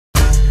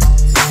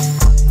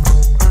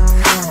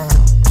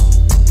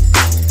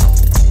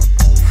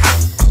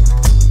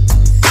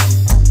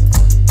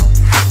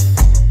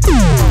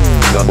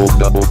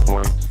double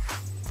points.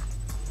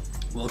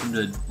 Welcome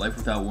to Life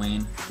Without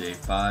Wayne, Day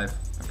 5.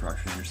 I'm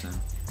Proctor Anderson.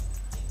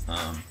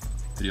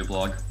 Video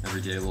blog,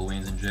 every day Lil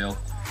Wayne's in jail.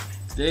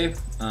 Today,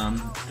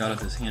 got out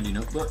this handy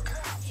notebook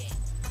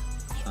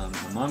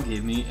my mom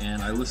gave me,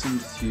 and I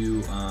listened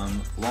to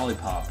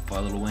Lollipop by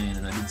Lil Wayne,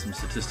 and I did some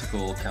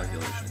statistical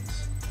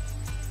calculations.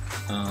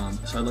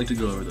 So I'd like to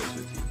go over those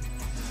with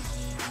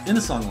you. In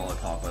the song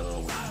Lollipop by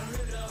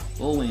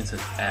Lil Wayne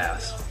says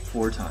ass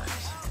 4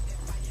 times.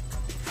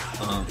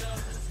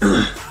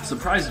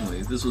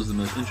 Surprisingly, this was the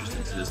most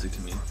interesting statistic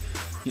to me.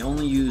 He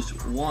only used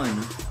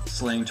one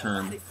slang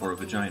term for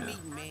vagina.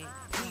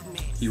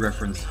 He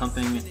referenced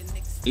humping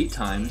 8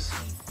 times.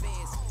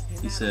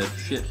 He said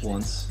shit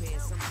once,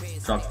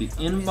 dropped the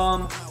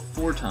N-bomb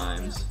 4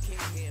 times,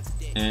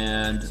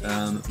 and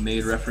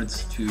made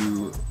reference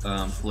to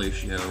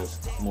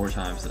fellatio more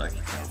times than I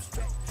can count.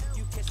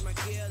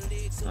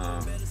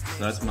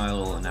 So that's my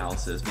little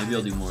analysis. Maybe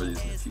I'll do more of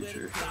these in the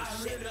future.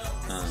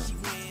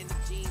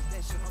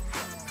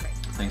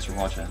 Thanks for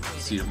watching.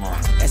 See you tomorrow.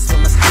 That's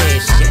when my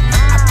square shit.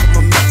 I put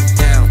my Mac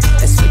down.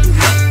 That's where you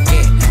met.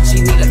 Yeah. She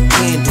need a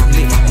candle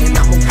lit, and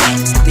I'm a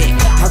wax stick.